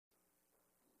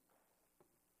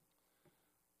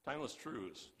Timeless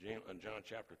truths, John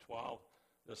chapter 12.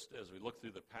 Just as we look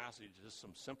through the passage, just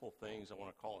some simple things I want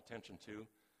to call attention to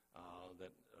that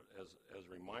as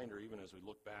a reminder, even as we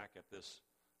look back at this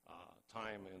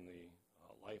time in the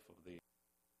life of the...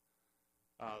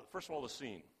 first of all, the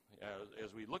scene.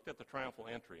 As we looked at the triumphal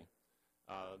entry,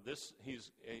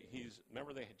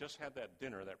 remember they just had that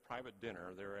dinner, that private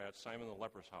dinner. They were at Simon the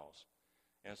leper's house.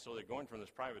 And so they're going from this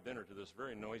private dinner to this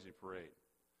very noisy parade.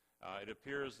 It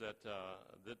appears that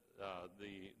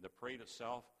the parade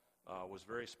itself was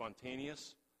very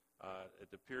spontaneous. It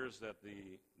appears that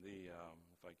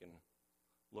if I can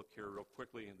look here real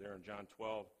quickly there in John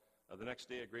 12, the next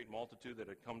day a great multitude that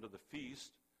had come to the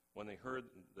feast, when they heard,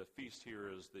 the feast here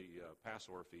is the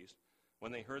Passover feast,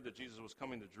 when they heard that Jesus was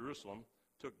coming to Jerusalem,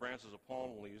 took branches of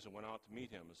palm leaves and went out to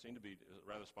meet him. It seemed to be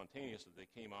rather spontaneous that they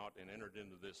came out and entered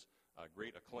into this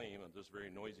great acclaim of this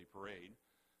very noisy parade.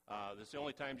 This is the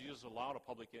only time Jesus allowed a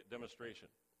public demonstration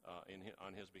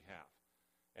on his behalf.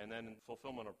 And then in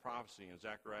fulfillment of prophecy in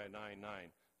Zechariah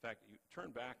 9:9. In fact, you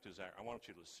turn back to Zechariah. I want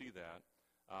you to see that.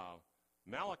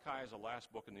 Malachi is the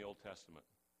last book in the Old Testament.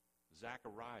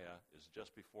 Zechariah is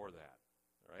just before that.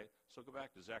 All right? So go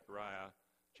back to Zechariah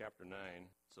chapter 9.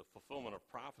 It's a fulfillment of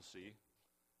prophecy.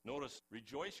 Notice,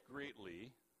 rejoice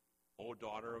greatly, O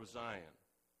daughter of Zion.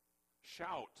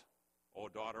 Shout, O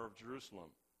daughter of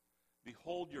Jerusalem.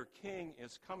 Behold, your king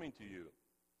is coming to you.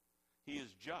 He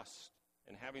is just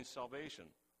and having salvation,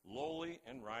 lowly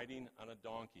and riding on a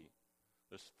donkey.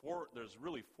 There's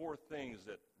really four things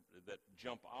that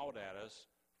jump out at us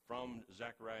from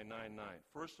Zechariah 9:9.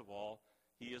 First of all,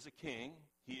 he is a king,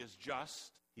 he is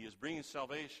just, he is bringing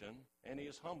salvation, and he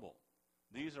is humble.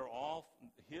 These are all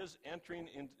his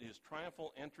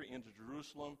triumphal entry into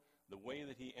Jerusalem. The way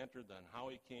that he entered and how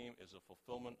he came is a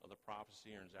fulfillment of the prophecy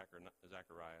here in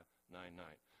Zechariah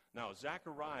 9:9. Now,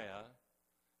 Zechariah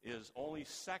is only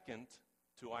second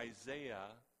to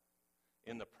Isaiah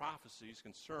in the prophecies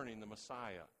concerning the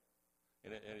Messiah.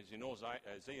 And as you know,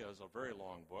 Isaiah is a very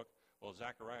long book. Well,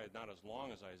 Zechariah is not as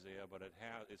long as Isaiah, but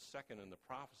it's second in the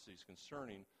prophecies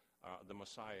concerning the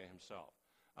Messiah himself.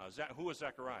 Who was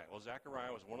Zechariah? Well,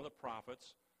 Zechariah was one of the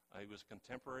prophets. He was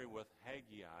contemporary with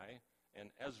Haggai and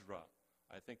Ezra.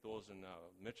 I think those in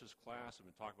Mitch's class have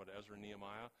been talking about Ezra and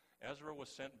Nehemiah. Ezra was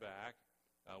sent back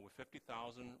with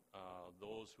 50,000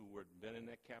 those who had been in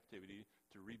that captivity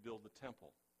to rebuild the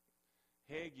temple.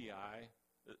 Haggai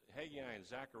and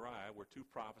Zechariah were two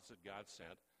prophets that God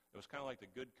sent. It was kind of like the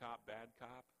good cop, bad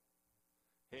cop.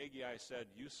 Haggai said,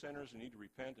 you sinners need to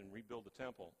repent and rebuild the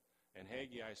temple. And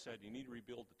Haggai said, you need to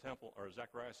rebuild the temple, or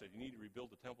Zechariah said, you need to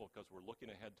rebuild the temple because we're looking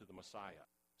ahead to the Messiah.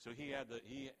 So he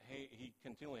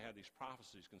continually had these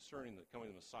prophecies concerning the coming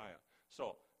of the Messiah.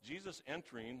 So Jesus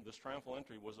entering, this triumphal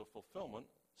entry, was a fulfillment,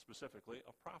 specifically,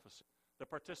 of prophecy. The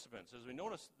participants, as we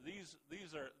notice,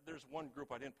 there's one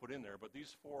group I didn't put in there, but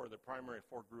these four are the primary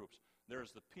four groups.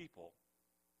 There's the people.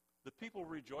 The people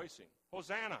rejoicing.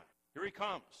 Hosanna, here he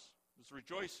comes. It's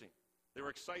rejoicing. They were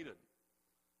excited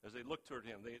as they looked toward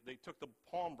him. They took the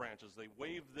palm branches. They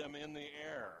waved them in the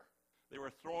air. They were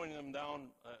throwing them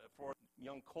down for a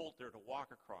young colt there to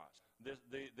walk across.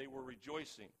 They were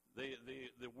rejoicing.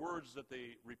 The words that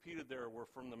they repeated there were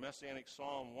from the Messianic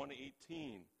Psalm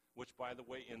 118, which, by the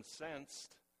way,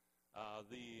 incensed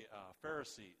the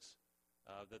Pharisees,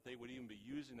 that they would even be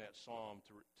using that psalm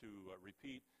to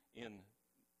repeat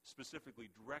specifically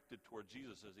directed toward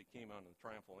Jesus as he came out in the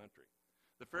triumphal entry.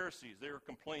 The Pharisees, they were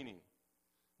complaining.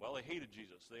 Well, they hated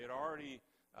Jesus. They had already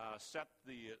set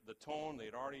the tone. They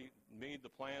had already made the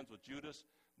plans with Judas,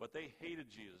 but they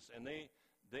hated Jesus, and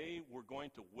they were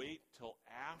going to wait till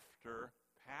after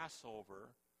Passover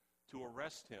to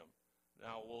arrest him.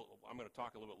 Now, I'm going to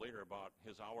talk a little bit later about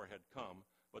his hour had come,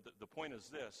 but the point is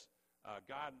this.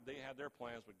 They had their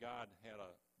plans, but God had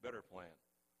a better plan.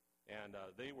 And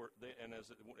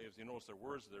as you notice their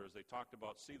words there, as they talked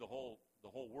about, see, the whole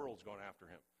world's going after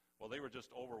him. Well, they were just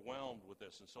overwhelmed with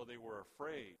this, and so they were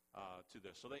afraid to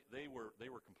this. So they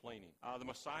were complaining. The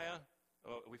Messiah,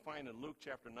 we find in Luke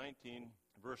chapter 19,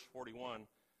 verse 41,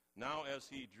 now as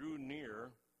he drew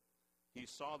near, he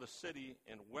saw the city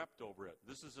and wept over it.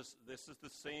 This is the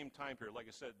same time period. Like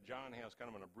I said, John has kind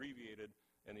of an abbreviated,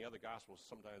 and the other Gospels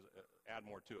sometimes add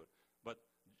more to it. But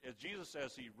as Jesus,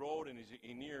 as he rode and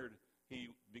he neared, he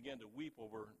began to weep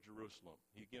over Jerusalem.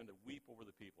 He began to weep over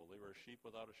the people. They were a sheep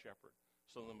without a shepherd.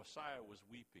 So the Messiah was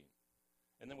weeping.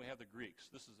 And then we have the Greeks.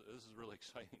 This is really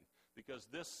exciting because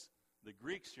the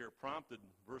Greeks here prompted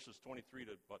verses 23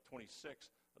 to about 26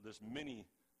 of this mini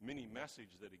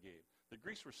message that he gave. The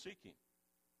Greeks were seeking.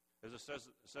 As it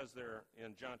says there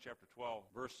in John chapter 12,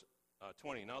 verse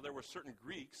 20. Now there were certain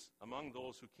Greeks among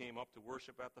those who came up to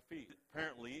worship at the feast.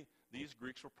 Apparently, these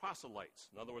Greeks were proselytes.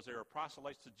 In other words, they were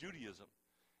proselytes to Judaism.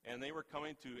 And they were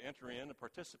coming to enter in and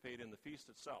participate in the feast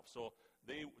itself. So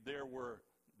there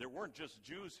weren't just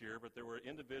Jews here, but there were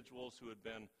individuals who had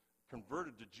been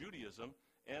converted to Judaism,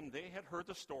 and they had heard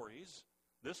the stories.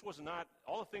 This was not,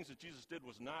 all the things that Jesus did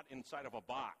was not inside of a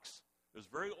box. It was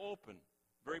very open,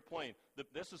 very plain.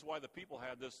 This is why the people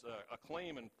had this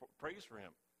acclaim and praise for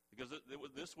him, because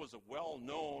this was a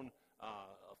well-known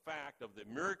fact of the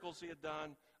miracles he had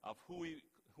done, of who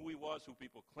he was, who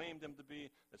people claimed him to be,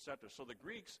 etc. So the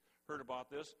Greeks heard about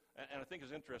this, and I think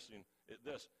it's interesting,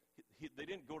 they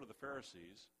didn't go to the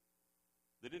Pharisees.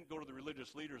 They didn't go to the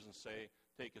religious leaders and say,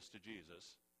 take us to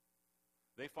Jesus.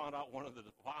 They found out one of the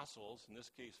apostles, in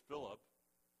this case Philip,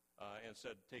 and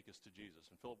said, take us to Jesus.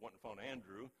 And Philip went and found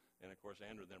Andrew, and of course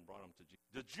Andrew then brought him to Jesus.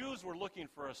 The Jews were looking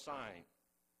for a sign,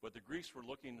 but the Greeks were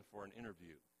looking for an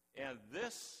interview. And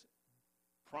this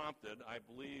prompted, I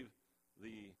believe,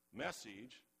 the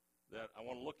message that I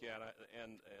want to look at,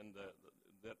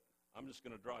 that I'm just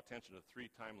going to draw attention to three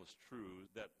timeless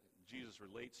truths that Jesus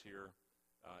relates here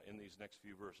in these next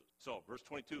few verses. So, verse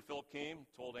 22, Philip came,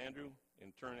 told Andrew.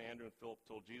 In turn, Andrew and Philip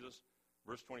told Jesus.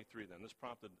 Verse 23 then. This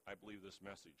prompted, I believe, this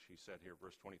message. He said here,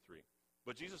 verse 23.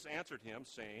 But Jesus answered him,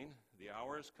 saying, the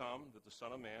hour has come that the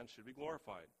Son of Man should be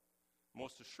glorified.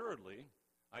 Most assuredly,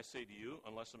 I say to you,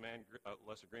 unless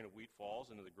a grain of wheat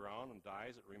falls into the ground and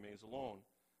dies, it remains alone.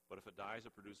 But if it dies,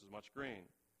 it produces much grain.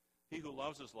 He who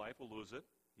loves his life will lose it.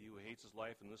 He who hates his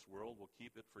life in this world will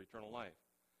keep it for eternal life.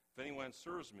 If anyone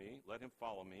serves me, let him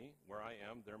follow me. Where I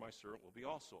am, there my servant will be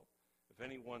also. If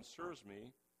anyone serves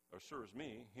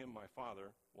me, him my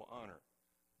Father will honor.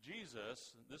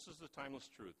 Jesus, this is the timeless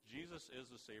truth. Jesus is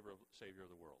the Savior of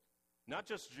the world. Not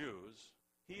just Jews.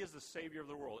 He is the Savior of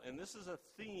the world. And this is a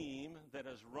theme that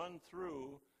has run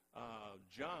through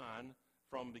John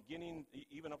from beginning,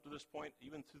 even up to this point,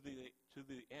 even to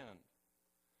the end.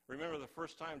 Remember the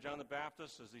first time John the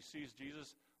Baptist, as he sees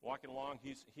Jesus walking along,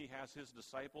 he has his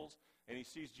disciples, and he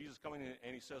sees Jesus coming in,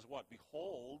 and he says what?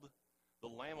 Behold, the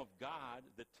Lamb of God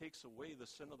that takes away the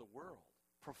sin of the world.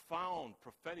 Profound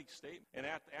prophetic statement. And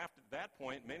after that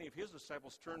point, many of his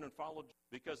disciples turned and followed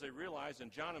because they realized,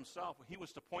 and John himself, he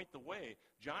was to point the way.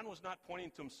 John was not pointing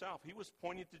to himself. He was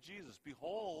pointing to Jesus.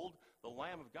 Behold, the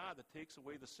Lamb of God that takes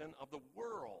away the sin of the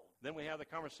world. Then we have the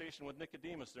conversation with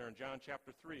Nicodemus there in John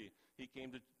chapter 3. He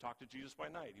came to talk to Jesus by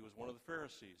night. He was one of the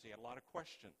Pharisees. He had a lot of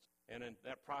questions. And in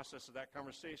that process of that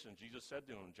conversation, Jesus said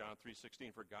to him, John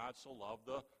 3:16, for God so loved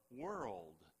the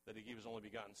world that he gave his only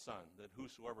begotten Son, that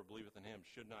whosoever believeth in him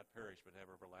should not perish but have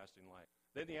everlasting life.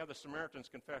 Then you have the Samaritan's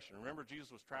confession. Remember,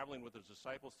 Jesus was traveling with his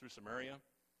disciples through Samaria,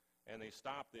 and they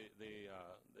stopped,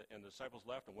 and the disciples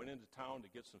left and went into town to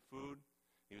get some food.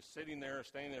 He was standing there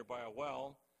by a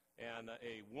well, and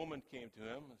a woman came to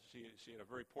him. She had a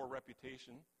very poor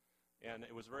reputation, and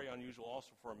it was very unusual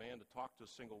also for a man to talk to a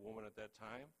single woman at that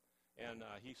time. And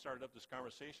he started up this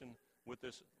conversation with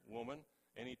this woman,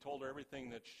 and he told her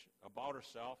everything about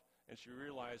herself, and she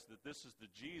realized that this is the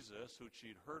Jesus who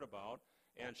she'd heard about,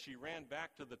 and she ran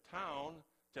back to the town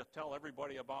to tell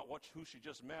everybody about who she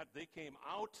just met. They came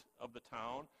out of the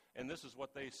town, and this is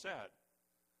what they said.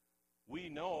 We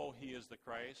know he is the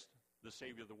Christ, the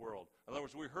Savior of the world. In other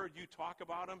words, we heard you talk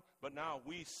about him, but now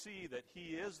we see that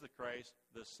he is the Christ,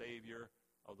 the Savior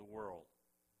of the world.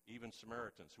 Even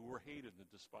Samaritans who were hated and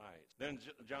despised. Then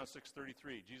John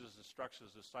 6:33, Jesus instructs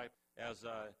his disciples as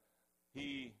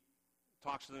he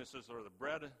talks to them. He says, the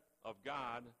bread of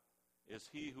God is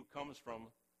he who comes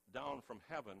down from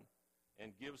heaven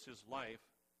and gives his life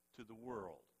to the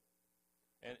world.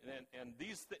 And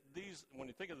these, when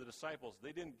you think of the disciples,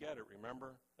 they didn't get it,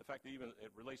 remember? In fact,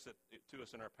 it relates it to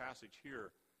us in our passage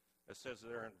here. It says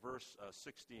there in verse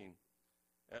 16,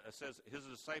 it says, his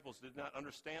disciples did not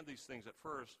understand these things at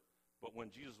first, but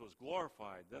when Jesus was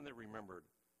glorified, then they remembered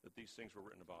that these things were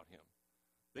written about him.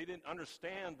 They didn't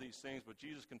understand these things, but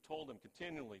Jesus told them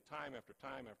continually, time after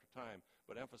time after time,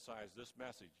 but emphasized this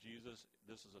message: Jesus,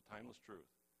 this is a timeless truth.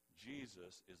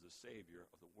 Jesus is the Savior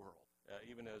of the world.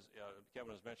 Even as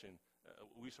Kevin was mentioning,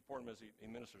 we support him as he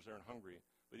ministers there in Hungary,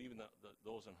 but even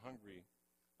those in Hungary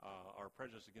are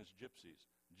prejudiced against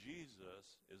gypsies.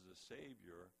 Jesus is the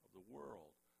Savior of the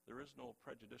world. There is no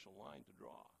prejudicial line to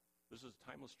draw. This is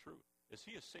timeless truth. As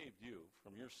he has saved you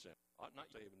from your sin, ought not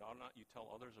you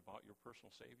tell others about your personal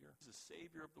Savior? He's the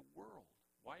Savior of the world.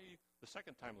 Why are you? The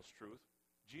second timeless truth,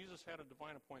 Jesus had a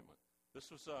divine appointment. The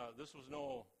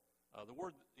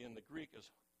word in the Greek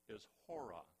is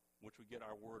hora, which we get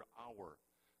our word hour.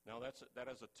 Now that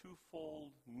has a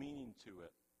twofold meaning to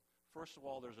it. First of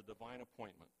all, there's a divine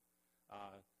appointment.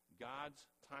 God's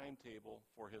timetable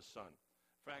for his Son.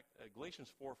 In fact,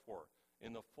 Galatians 4:4,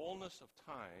 in the fullness of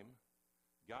time,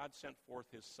 God sent forth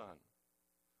his Son.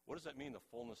 What does that mean, the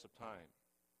fullness of time?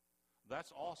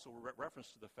 That's also a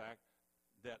reference to the fact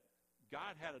that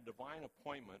God had a divine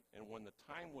appointment, and when the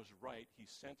time was right, he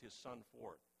sent his Son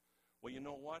forth. Well, you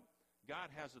know what? God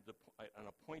has an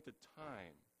appointed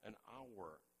time, an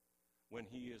hour, when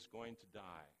he is going to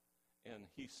die. And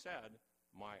he said,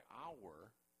 my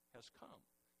hour has come.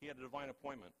 He had a divine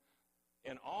appointment.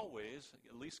 And always,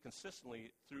 at least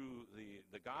consistently through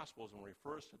the Gospels, when it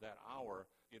refers to that hour,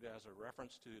 it has a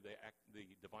reference to the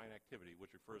divine activity,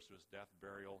 which refers to his death,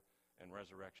 burial, and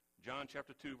resurrection. John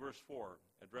chapter 2, verse 4,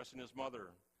 addressing his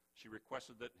mother, she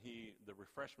requested that the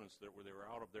refreshments they were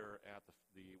out of there at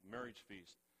the marriage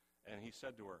feast. And he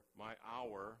said to her, my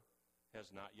hour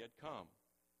has not yet come.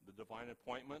 The divine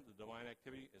appointment, the divine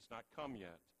activity, has not come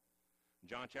yet.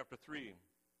 John chapter 3,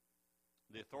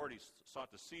 the authorities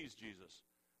sought to seize Jesus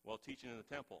while teaching in the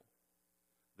temple.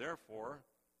 Therefore,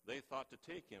 they thought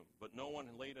to take him, but no one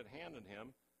laid a hand on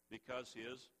him because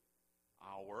his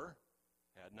hour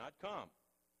had not come.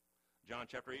 John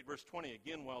chapter 8, verse 20,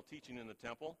 again while teaching in the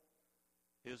temple,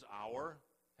 his hour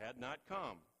had not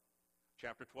come.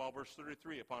 Chapter 12, verse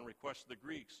 33, upon request of the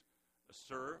Greeks,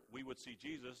 Sir, we would see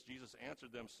Jesus. Jesus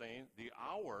answered them, saying, the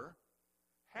hour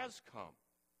has come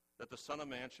that the Son of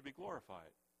Man should be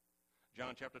glorified.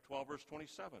 John chapter 12, verse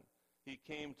 27, he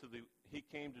came to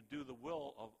do the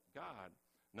will of God.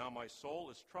 Now my soul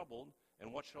is troubled,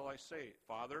 and what shall I say?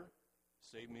 Father,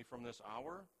 save me from this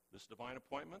hour, this divine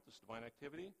appointment, this divine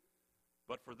activity.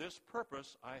 But for this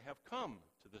purpose I have come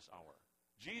to this hour.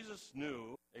 Jesus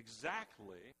knew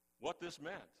exactly what this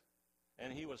meant.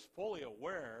 And he was fully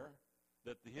aware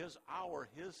that his hour,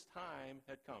 his time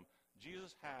had come.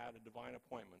 Jesus had a divine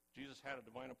appointment. Jesus had a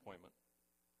divine appointment.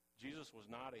 Jesus was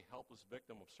not a helpless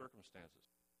victim of circumstances.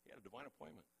 He had a divine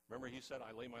appointment. Remember, he said,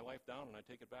 I lay my life down and I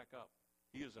take it back up.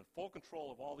 He is in full control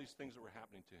of all these things that were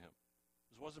happening to him.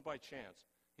 This wasn't by chance.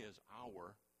 His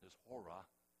hour, his hora,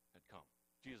 had come.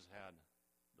 Jesus had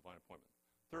a divine appointment.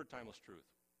 Third timeless truth.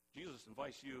 Jesus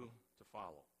invites you to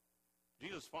follow.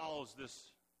 Jesus follows the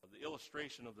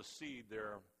illustration of the seed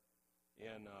there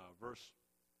in verse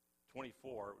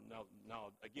 24.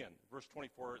 Now again, verse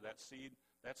 24, that seed,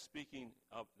 that's speaking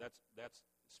of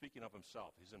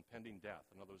himself, his impending death.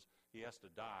 In other words, he has to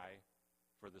die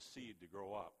for the seed to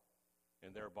grow up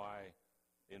and thereby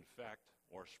infect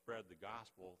or spread the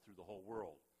gospel through the whole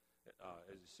world.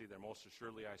 As you see there, most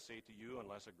assuredly I say to you,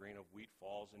 unless a grain of wheat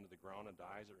falls into the ground and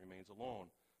dies, it remains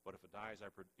alone. But if it dies,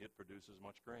 it produces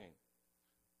much grain.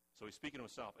 So he's speaking of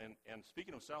himself. And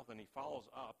speaking of himself, then he follows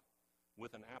up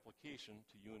with an application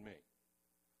to you and me.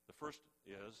 The first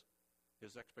is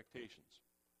his expectations.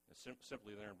 And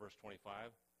simply there in verse 25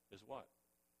 is what?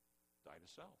 Die to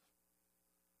self.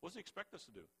 What does he expect us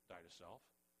to do? Die to self.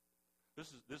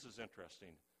 This is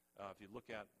interesting. If you look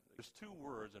at, there's two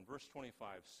words in verse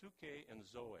 25, suke and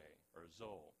zoe, or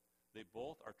zo. They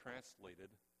both are translated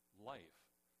life.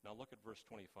 Now look at verse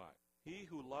 25. He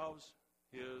who loves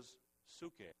his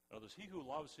suke, in other words, he who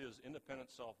loves his independent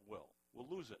self-will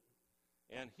lose it.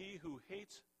 And he who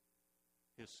hates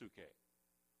his suke,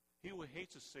 he who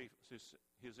hates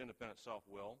his independent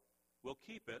self-will will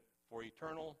keep it for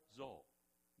eternal zo.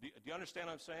 Do you understand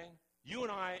what I'm saying? You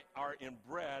and I are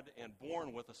inbred and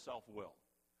born with a self-will.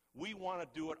 We want to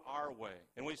do it our way.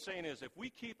 And what he's saying is, if we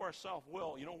keep our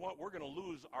self-will, you know what? We're going to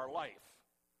lose our life.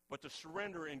 But to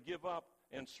surrender and give up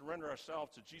and surrender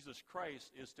ourselves to Jesus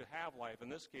Christ is to have life. In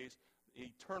this case,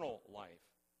 eternal life.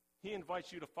 He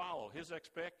invites you to follow. His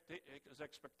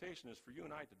expectation is for you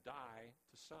and I to die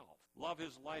to self. Love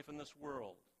his life in this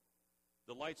world.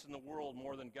 Delights in the world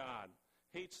more than God.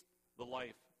 Hates the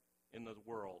life in the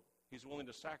world. He's willing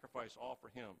to sacrifice all for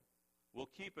him. We'll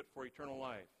keep it for eternal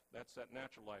life. That's that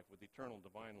natural life with eternal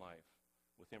divine life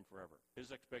with him forever.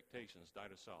 His expectations, die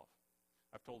to self.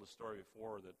 I've told this story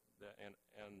before, and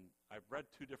I've read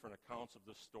two different accounts of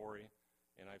this story,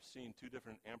 and I've seen two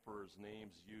different emperors'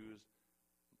 names used.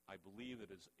 I believe that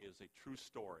it is a true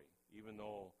story, even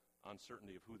though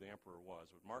uncertainty of who the emperor was.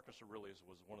 But Marcus Aurelius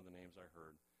was one of the names I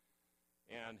heard.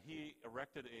 And he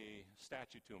erected a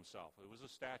statue to himself. It was a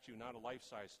statue, not a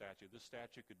life-size statue. This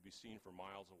statue could be seen from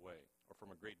miles away or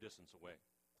from a great distance away.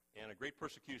 And a great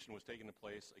persecution was taking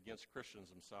place against Christians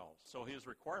themselves. So his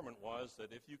requirement was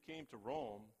that if you came to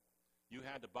Rome, you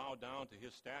had to bow down to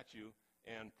his statue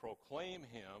and proclaim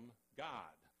him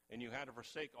God. And you had to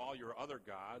forsake all your other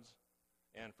gods.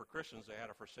 And for Christians, they had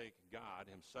to forsake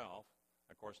God himself,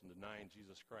 of course, in denying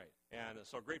Jesus Christ. And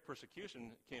so great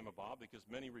persecution came about because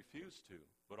many refused to,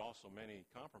 but also many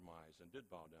compromised and did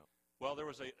bow down. Well, there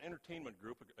was an entertainment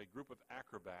group, a group of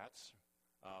acrobats,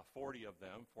 40 of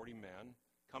them, 40 men,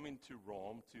 coming to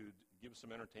Rome to give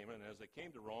some entertainment. And as they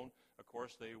came to Rome, of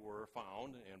course, they were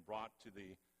found and brought to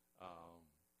the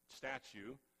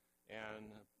statue and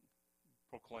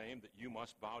proclaimed that you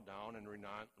must bow down and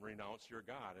renounce your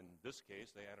God. In this case,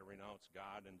 they had to renounce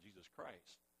God and Jesus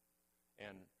Christ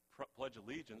and pledge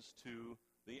allegiance to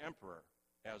the emperor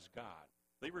as God.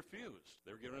 They refused.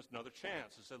 They were giving us another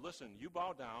chance. They said, listen, you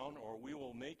bow down or we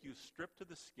will make you strip to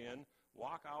the skin,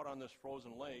 walk out on this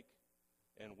frozen lake,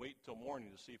 and wait till morning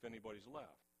to see if anybody's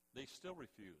left. They still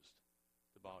refused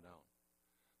to bow down.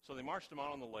 So they marched them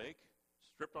out on the lake,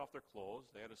 stripped off their clothes.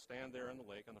 They had to stand there in the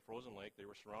lake, on the frozen lake. They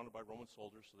were surrounded by Roman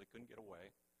soldiers, so they couldn't get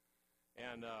away.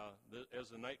 And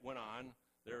as the night went on,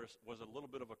 there was a little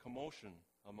bit of a commotion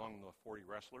among the 40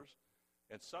 wrestlers.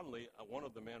 And suddenly, one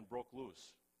of the men broke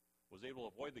loose, was able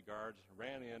to avoid the guards,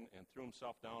 ran in, and threw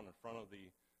himself down in front of the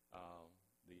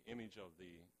image of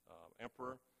the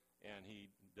emperor, and he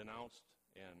denounced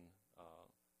and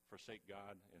forsake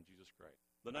God and Jesus Christ.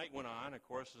 The night went on, of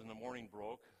course, and the morning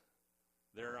broke.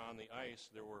 There on the ice,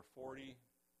 there were 40,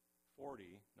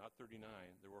 not 39,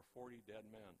 there were 40 dead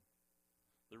men.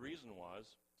 The reason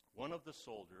was, one of the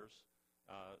soldiers,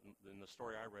 in the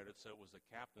story I read, it said it was the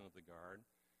captain of the guard,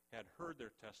 had heard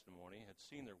their testimony, had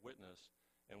seen their witness,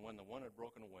 and when the one had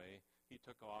broken away, he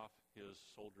took off his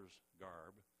soldier's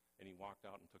garb, and he walked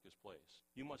out and took his place.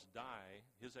 You must die.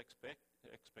 His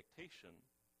expectation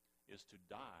is to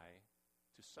die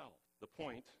to self. The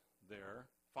point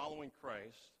there, following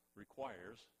Christ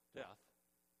requires death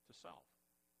to self.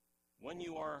 When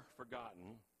you are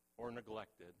forgotten or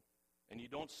neglected, and you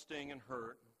don't sting and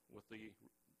hurt with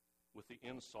the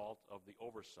insult of the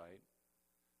oversight,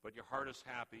 but your heart is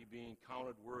happy, being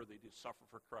counted worthy to suffer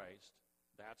for Christ,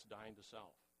 that's dying to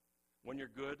self. When your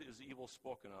good is evil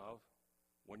spoken of,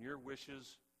 when your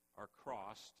wishes are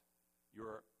crossed,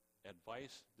 your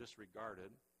advice disregarded,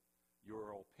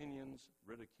 your opinions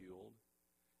ridiculed,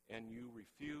 and you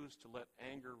refuse to let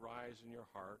anger rise in your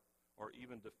heart or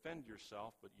even defend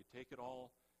yourself, but you take it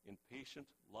all in patient,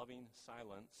 loving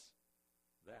silence,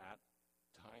 that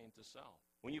dying to self.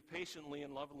 When you patiently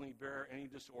and lovingly bear any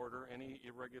disorder, any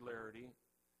irregularity,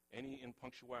 any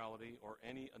impunctuality, or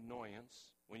any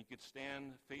annoyance, when you could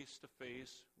stand face to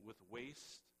face with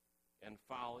waste and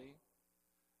folly,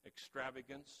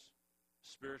 extravagance,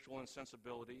 spiritual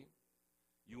insensibility,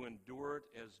 you endure it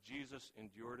as Jesus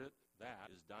endured it, that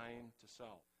is dying to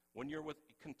self. When you're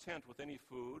content with any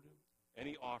food,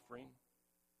 any offering,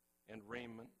 and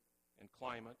raiment, and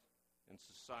climate, and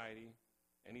society,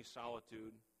 any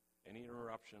solitude, any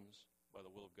interruptions by the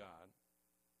will of God,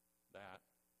 that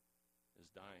is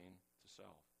dying to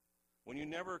self. When you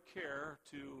never care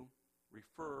to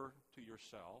refer to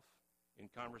yourself in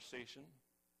conversation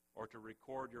or to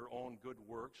record your own good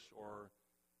works or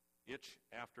itch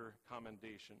after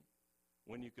commendation,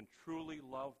 when you can truly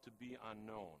love to be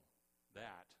unknown,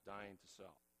 that dying to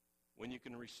self. When you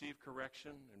can receive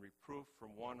correction and reproof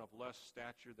from one of less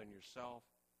stature than yourself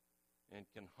and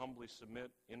can humbly submit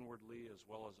inwardly as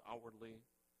well as outwardly,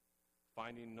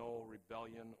 finding no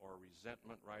rebellion or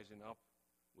resentment rising up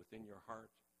within your heart,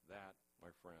 that, my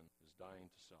friend, is dying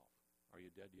to self. Are you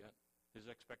dead yet? His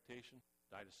expectation,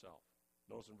 die to self.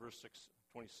 Notice in verse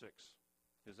 26,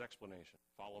 his explanation,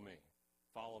 follow me,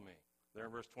 follow me. There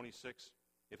in verse 26,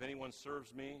 if anyone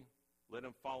serves me, let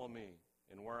him follow me.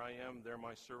 And where I am, there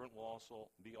my servant will also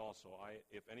be also.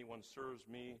 If anyone serves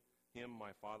me, him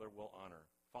my Father will honor.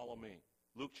 Follow me.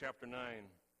 Luke chapter 9,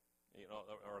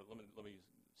 or let me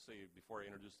say before I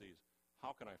introduce these,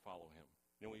 how can I follow him?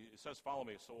 It says follow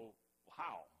me, so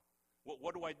how?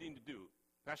 What do I need to do?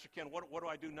 Pastor Ken, what do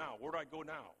I do now? Where do I go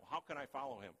now? How can I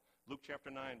follow him? Luke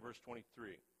chapter 9, verse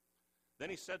 23.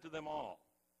 Then he said to them all,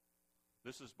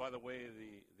 this is, by the way,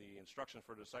 the instruction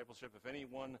for discipleship. If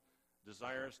anyone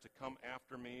desires to come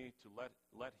after me, to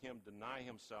let him deny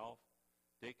himself,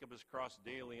 take up his cross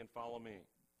daily and follow me.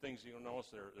 Things you'll notice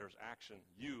there's action.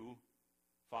 You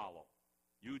follow.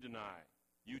 You deny.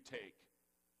 You take.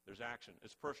 There's action.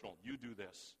 It's personal. You do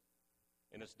this.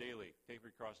 And it's daily. Take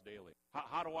your cross daily.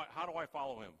 How do I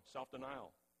follow him?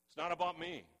 Self-denial. It's not about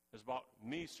me. It's about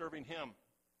me serving him,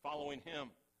 following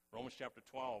him. Romans chapter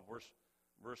 12,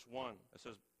 verse 1. It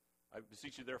says, I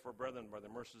beseech you therefore, brethren, by the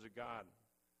mercies of God,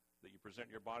 that you present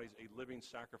your bodies a living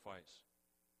sacrifice,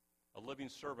 a living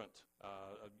servant.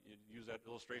 Use that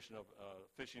illustration of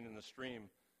fishing in the stream.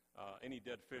 Any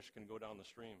dead fish can go down the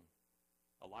stream.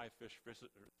 A live fish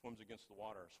swims against the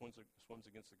water, swims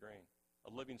against the grain.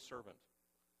 A living servant.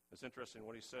 It's interesting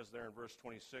what he says there in verse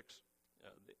 26,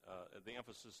 the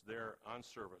emphasis there on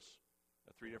service.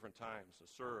 3 different times. A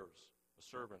serves, a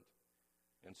servant,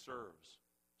 and serves.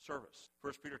 Service.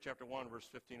 1 Peter chapter 1, verse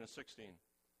 15 and 16.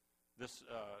 This,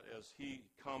 as he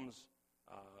comes,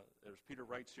 as Peter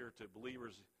writes here to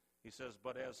believers, he says,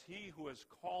 "But as he who has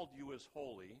called you is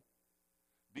holy,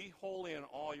 be holy in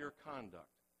all your conduct,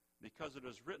 because it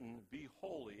is written, 'Be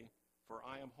holy, for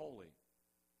I am holy.'"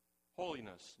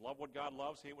 Holiness. Love what God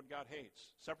loves, hate what God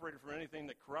hates. Separated from anything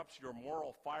that corrupts your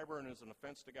moral fiber and is an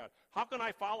offense to God. How can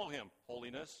I follow him?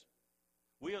 Holiness.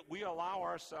 We allow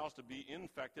ourselves to be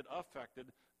infected,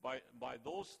 affected by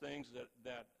those things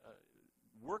that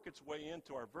work its way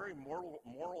into our very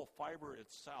moral fiber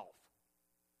itself.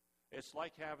 It's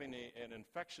like having an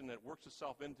infection that works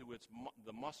itself into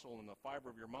the muscle and the fiber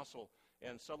of your muscle,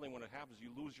 and suddenly when it happens,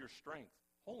 you lose your strength.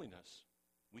 Holiness.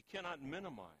 We cannot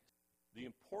minimize the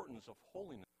importance of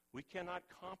holiness. We cannot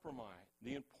compromise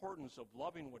the importance of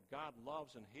loving what God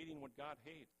loves and hating what God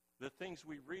hates. The things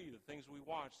we read, the things we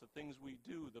watch, the things we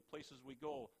do, the places we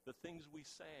go, the things we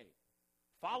say.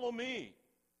 Follow me.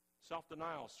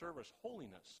 Self-denial, service,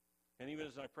 holiness. And even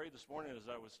as I prayed this morning,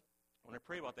 when I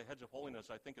pray about the hedge of holiness,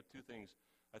 I think of 2 things.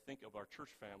 I think of our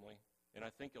church family, and I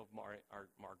think of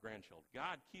our grandchildren.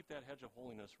 God, keep that hedge of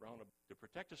holiness around to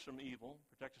protect us from evil,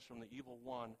 protect us from the evil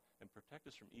one, and protect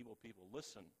us from evil people.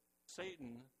 Listen,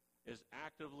 Satan is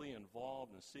actively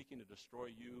involved in seeking to destroy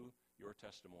you, your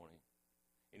testimony.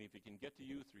 And if he can get to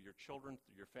you through your children,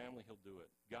 through your family, he'll do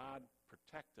it. God,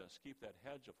 protect us. Keep that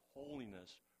hedge of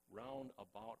holiness round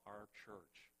about our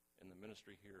church and the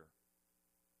ministry here.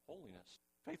 Holiness.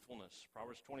 Faithfulness.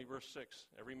 Proverbs 20, verse 6.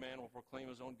 Every man will proclaim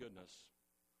his own goodness.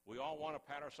 We all want to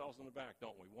pat ourselves on the back,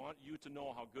 don't we? We want you to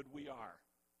know how good we are.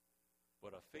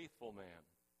 But a faithful man,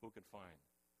 who can find?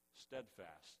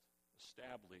 Steadfast,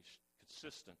 established,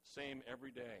 consistent, same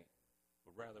every day.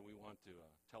 But rather we want to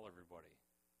tell everybody,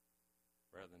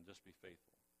 rather than just be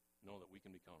faithful. Know that we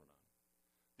can be counted on.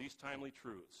 These timely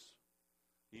truths.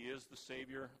 He is the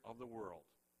Savior of the world.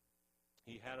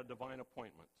 He had a divine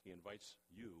appointment. He invites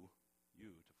you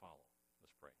to follow.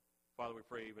 Let's pray. Father, we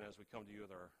pray even as we come to you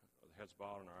with our heads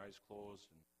bowed and our eyes closed.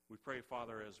 And we pray,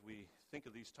 Father, as we think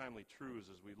of these timely truths,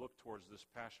 as we look towards this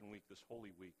Passion Week, this Holy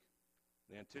Week,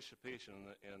 the anticipation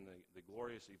and the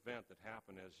glorious event that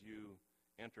happened as you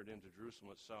entered into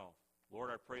Jerusalem itself.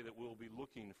 Lord, I pray that we'll be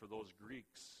looking for those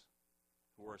Greeks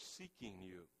who are seeking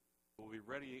you. We'll be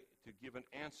ready to give an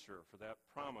answer for that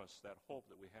promise, that hope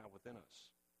that we have within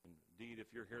us. Indeed,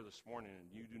 if you're here this morning and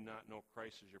you do not know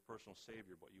Christ as your personal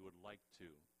Savior, but you would like to,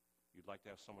 you'd like to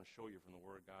have someone show you from the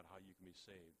Word of God how you can be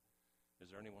saved.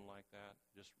 Is there anyone like that?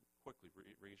 Just quickly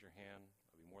raise your hand.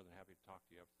 I'll be more than happy to talk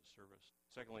to you after the service.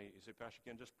 Secondly, you say, Pastor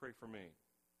Ken, just pray for me.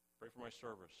 Pray for my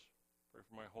service. Pray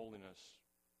for my holiness.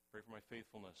 Pray for my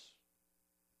faithfulness.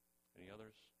 Any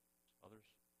others?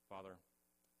 Father,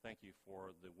 thank you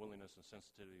for the willingness and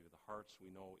sensitivity of the hearts.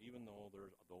 We know, even though there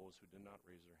are those who did not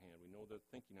raise their hand, we know they're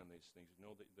thinking on these things. We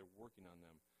know that they're working on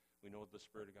them. We know that the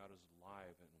Spirit of God is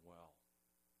alive and well.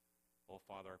 Oh,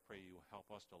 Father, I pray you will help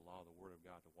us to allow the Word of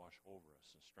God to wash over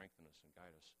us and strengthen us and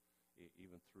guide us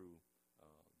even through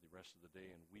the rest of the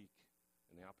day and week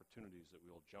and the opportunities that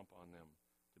we will jump on them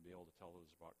to be able to tell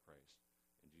others about Christ.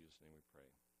 In Jesus' name we pray.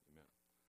 Amen.